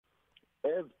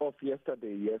As of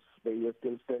yesterday, yes, they were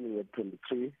still standing at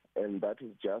 23, and that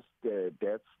is just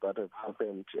deaths that have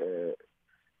happened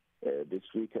this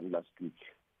week and last week.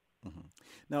 Mm-hmm.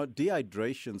 Now,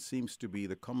 dehydration seems to be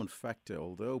the common factor,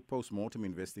 although post-mortem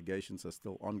investigations are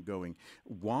still ongoing.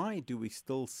 Why do we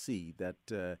still see that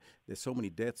there's so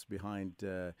many deaths behind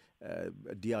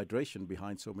dehydration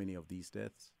behind so many of these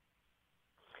deaths?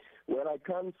 Well, I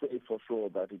can't say for sure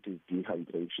that it is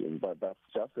dehydration, but that's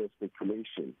just a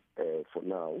speculation for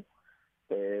now.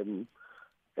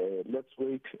 Let's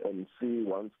wait and see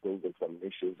once those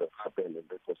examinations have happened and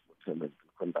the postmortem has been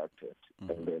conducted,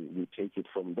 and then we take it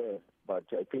from there. But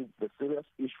I think the serious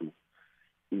issue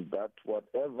is that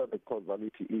whatever the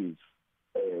causality is,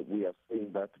 we are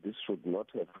saying that this should not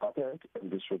have happened and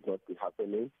this should not be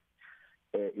happening.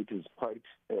 It is quite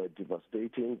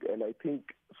devastating, and I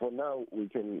think for now we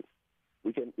can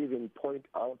even point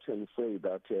out and say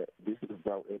that this is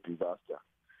now a disaster.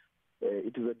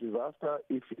 It is a disaster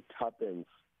if it happens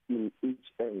in each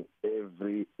and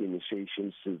every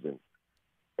initiation season,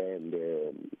 and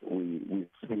we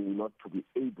seem not to be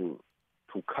able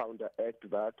to counteract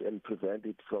that and prevent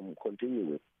it from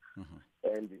continuing.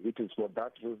 And it is for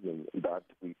that reason that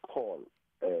we call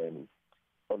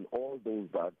on all those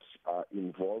that are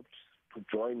involved to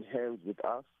join hands with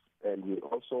us, and we're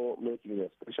also making a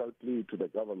special plea to the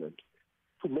government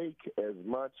to make as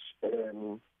much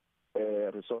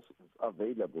resources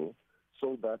available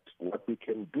so that what we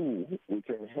can do, we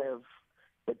can have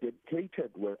a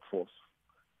dedicated workforce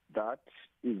that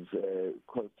is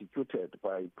constituted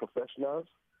by professionals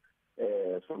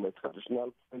from a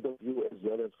traditional point of view, as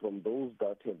well as from those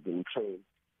that have been trained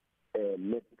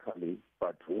medically,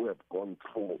 but who have gone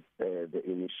through the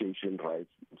initiation rites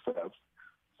themselves,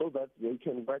 so that they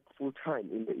can work full time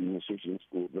in the initiation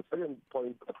school. The second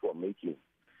point that we're making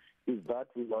is that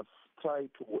we must try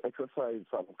to exercise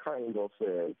some kind of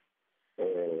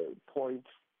point,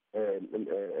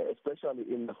 especially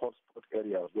in the hotspot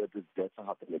areas where these deaths are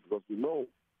happening, because we know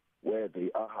where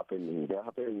they are happening. They are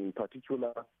happening in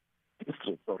particular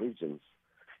districts or regions.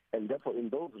 And therefore, in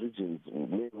those regions,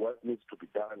 what needs to be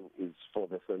done is for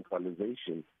the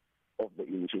centralization of the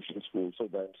initiation school, so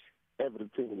that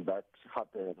everything that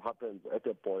happens at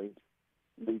a point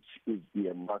which is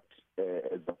earmarked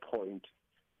as a point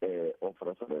of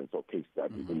reference or case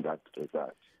study in that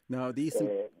regard. Now,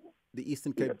 the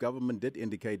Eastern Cape government did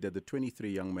indicate that the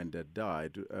 23 young men that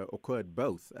died occurred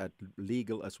both at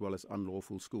legal as well as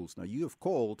unlawful schools. Now, you have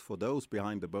called for those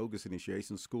behind the bogus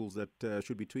initiation schools that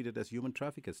should be treated as human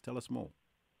traffickers. Tell us more.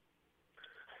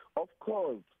 Of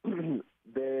course,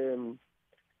 the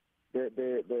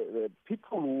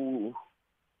people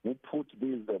who put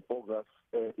these bogus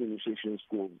initiation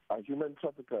schools are human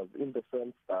traffickers, in the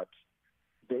sense that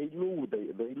they lure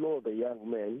the young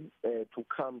men to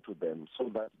come to them so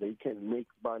that they can make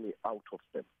money out of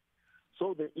them.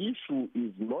 So the issue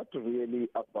is not really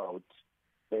about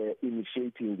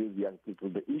initiating these young people.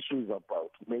 The issue is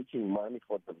about making money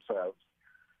for themselves,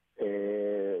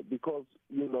 because,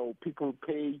 people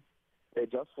pay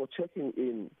just for checking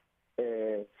in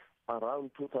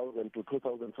around 2,000 to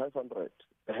 2,500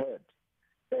 a head.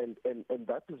 And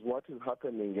that is what is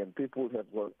happening, and people have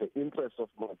got the interest of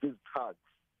these thugs.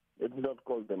 Let me not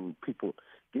call them people.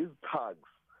 These thugs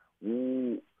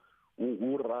who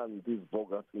run these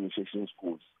bogus initiation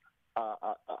schools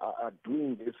are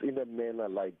doing this in a manner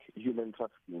like human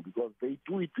trafficking, because they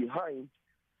do it behind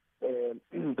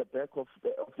the back of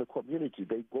the community.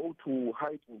 They go to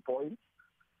hiding points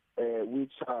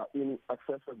which are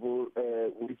inaccessible,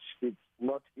 which is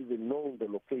not even known the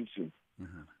location.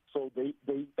 So they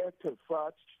act as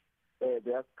such.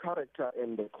 Their character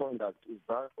and their conduct is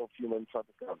that of human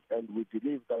traffickers, and we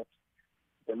believe that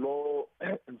the law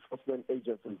enforcement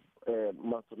agencies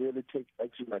must really take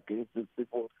action against these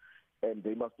people, and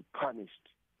they must be punished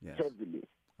heavily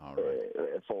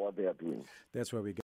for what they are doing. That's where we go.